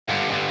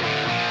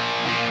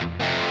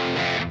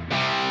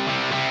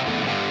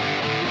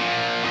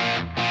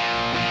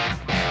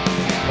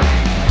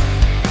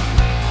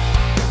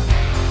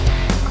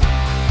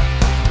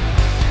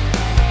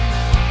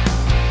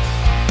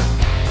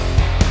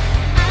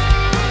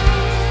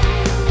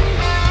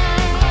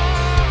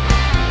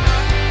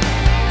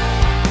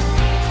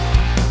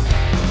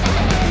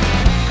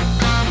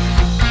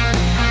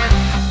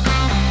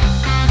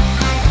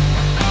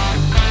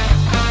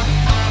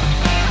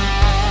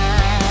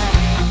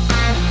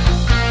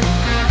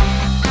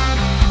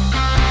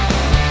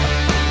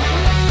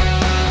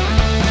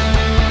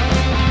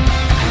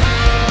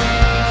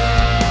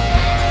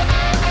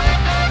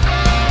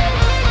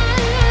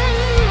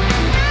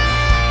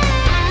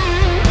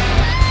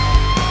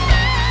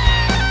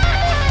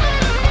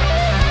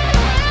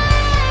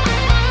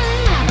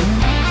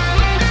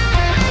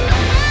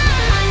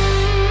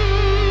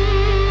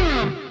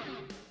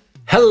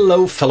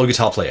Hello fellow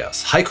guitar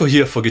players, Haiko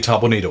here for Guitar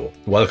Bonedo.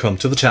 Welcome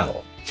to the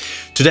channel.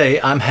 Today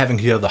I'm having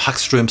here the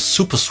Hagstrom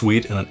Super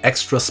Swede in an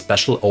extra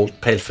special old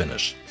pale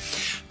finish.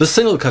 This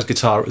single cut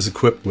guitar is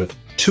equipped with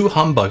two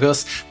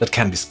humbuckers that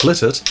can be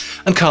splitted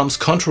and comes,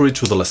 contrary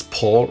to the Les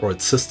Paul or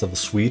its sister the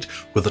Swede,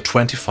 with a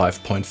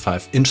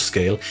 25.5-inch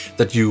scale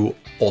that you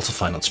also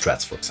find on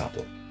Strats, for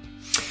example.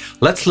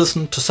 Let's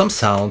listen to some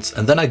sounds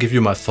and then I give you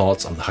my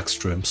thoughts on the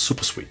Hagstrom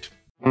Super Swede.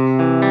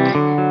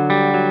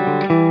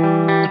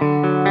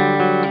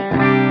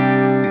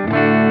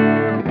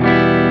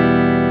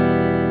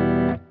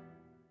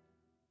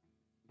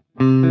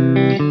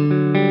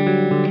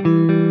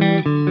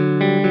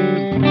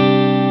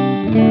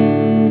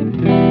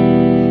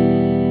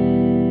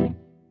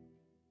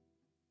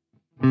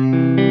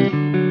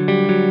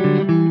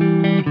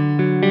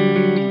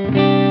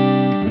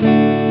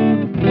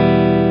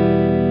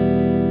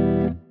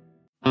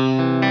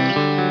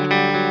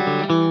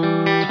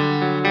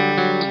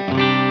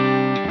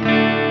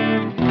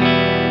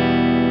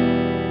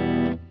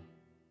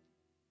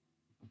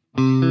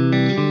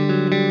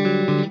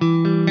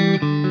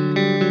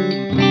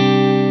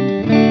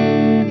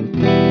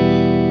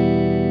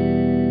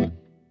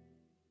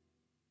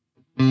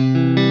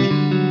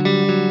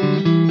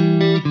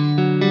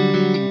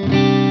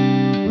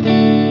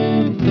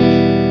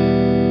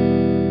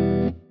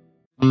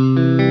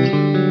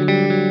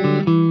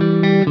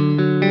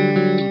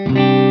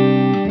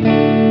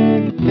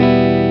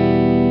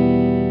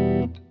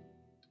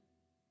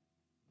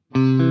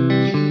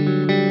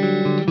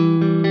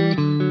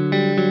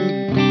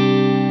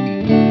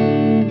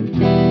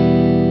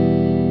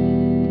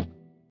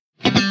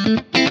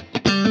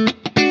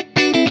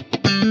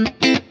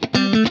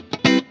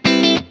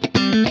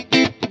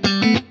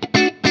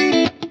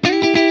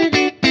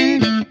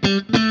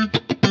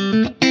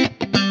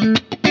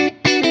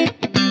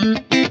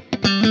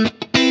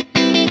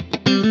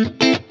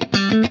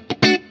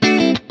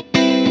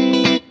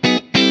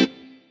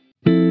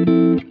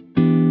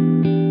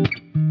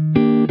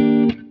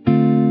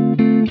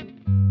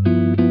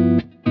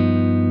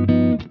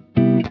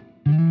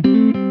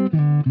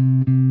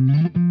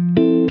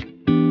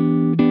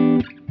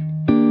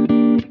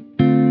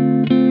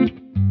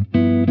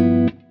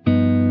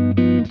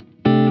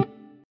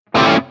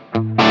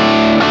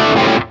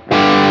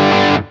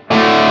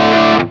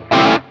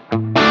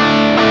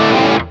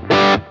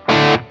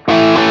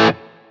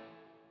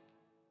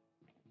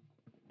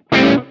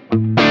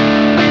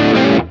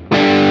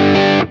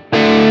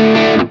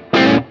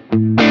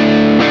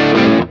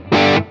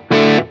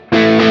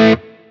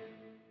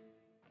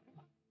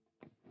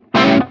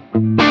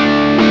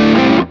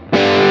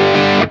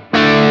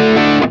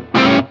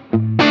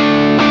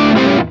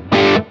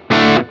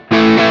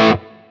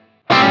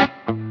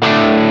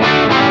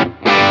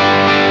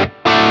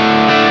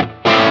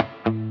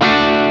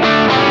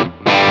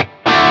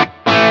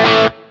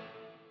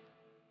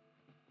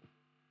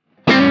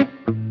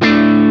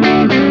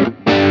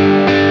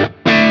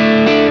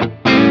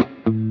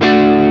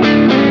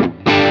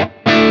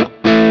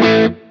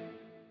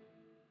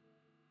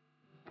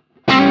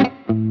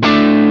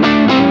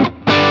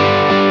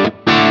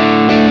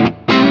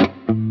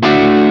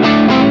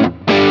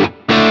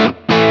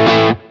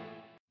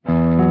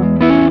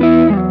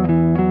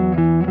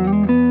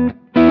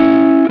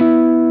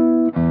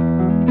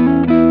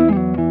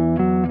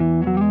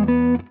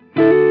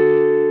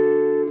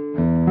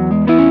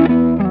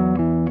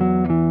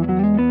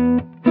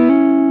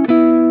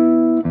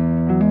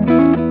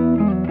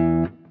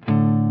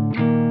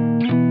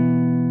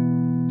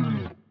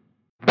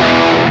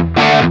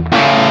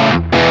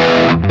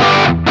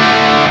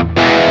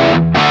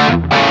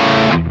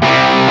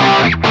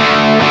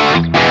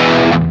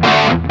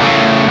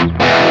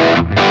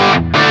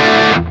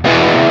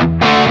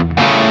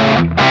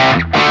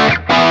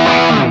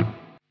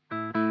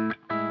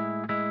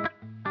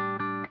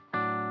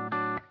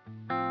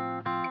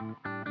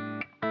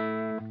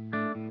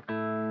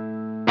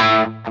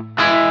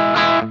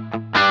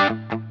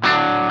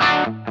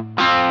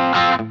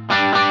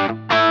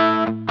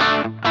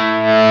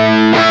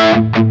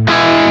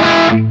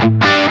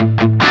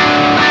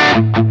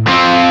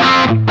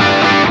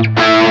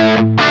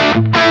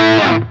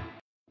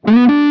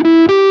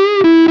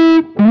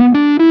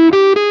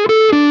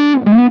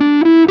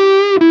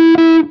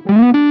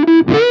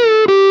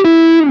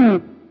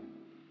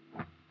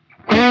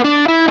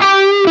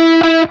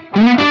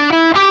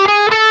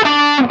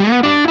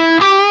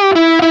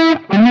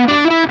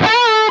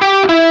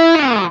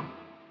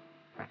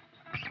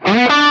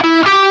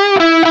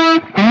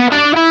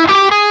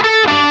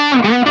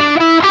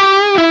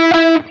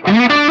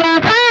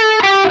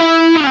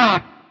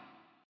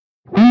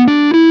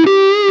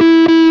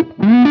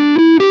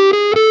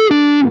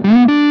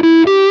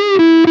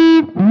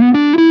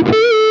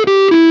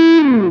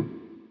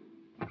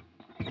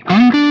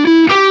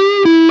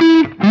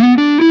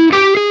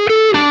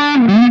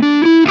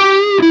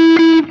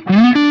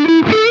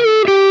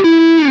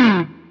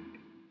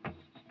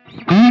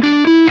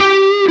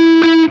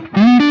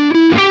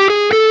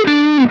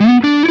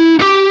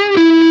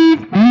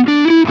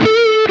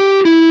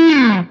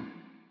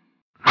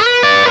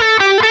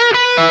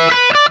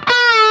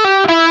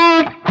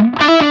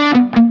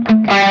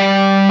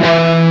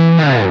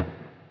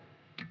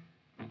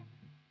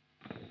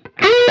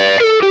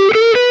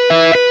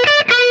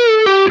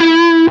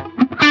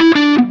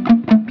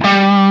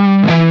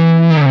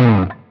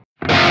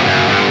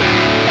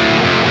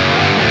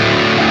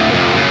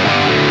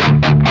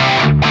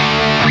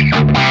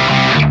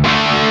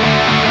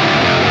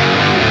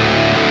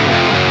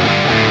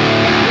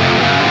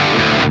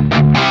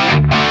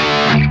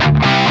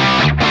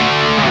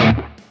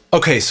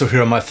 Okay, so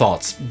here are my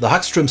thoughts. The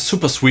Hagstrom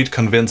Super Suite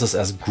convinces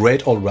as a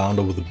great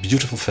all-rounder with a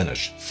beautiful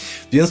finish.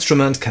 The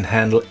instrument can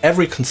handle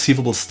every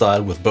conceivable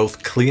style with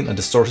both clean and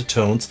distorted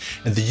tones,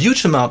 and the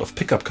huge amount of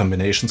pickup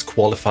combinations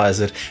qualifies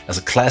it as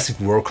a classic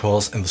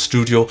workhorse in the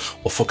studio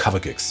or for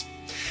cover gigs.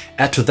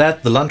 Add to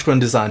that the Landwehr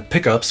designed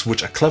pickups,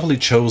 which are cleverly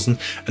chosen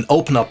and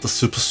open up the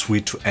Super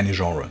Suite to any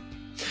genre.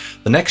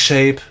 The neck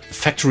shape, the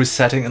factory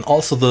setting and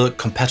also the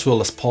compatible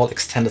Les Paul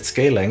extended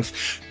scale length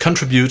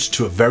contribute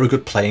to a very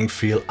good playing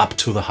feel up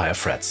to the higher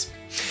frets.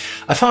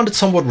 I found it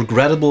somewhat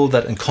regrettable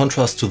that in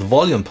contrast to the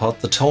volume pod,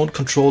 the tone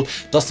control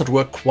does not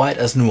work quite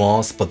as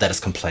nuanced, but that is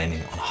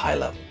complaining on a high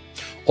level.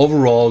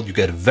 Overall, you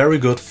get a very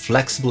good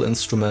flexible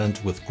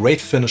instrument with great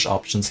finish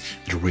options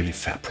at a really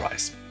fair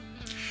price.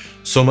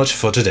 So much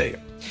for today.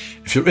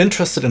 If you're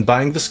interested in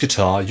buying this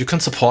guitar, you can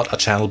support our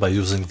channel by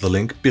using the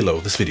link below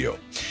this video.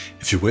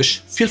 If you wish,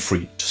 feel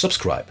free to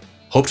subscribe.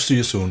 Hope to see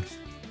you soon.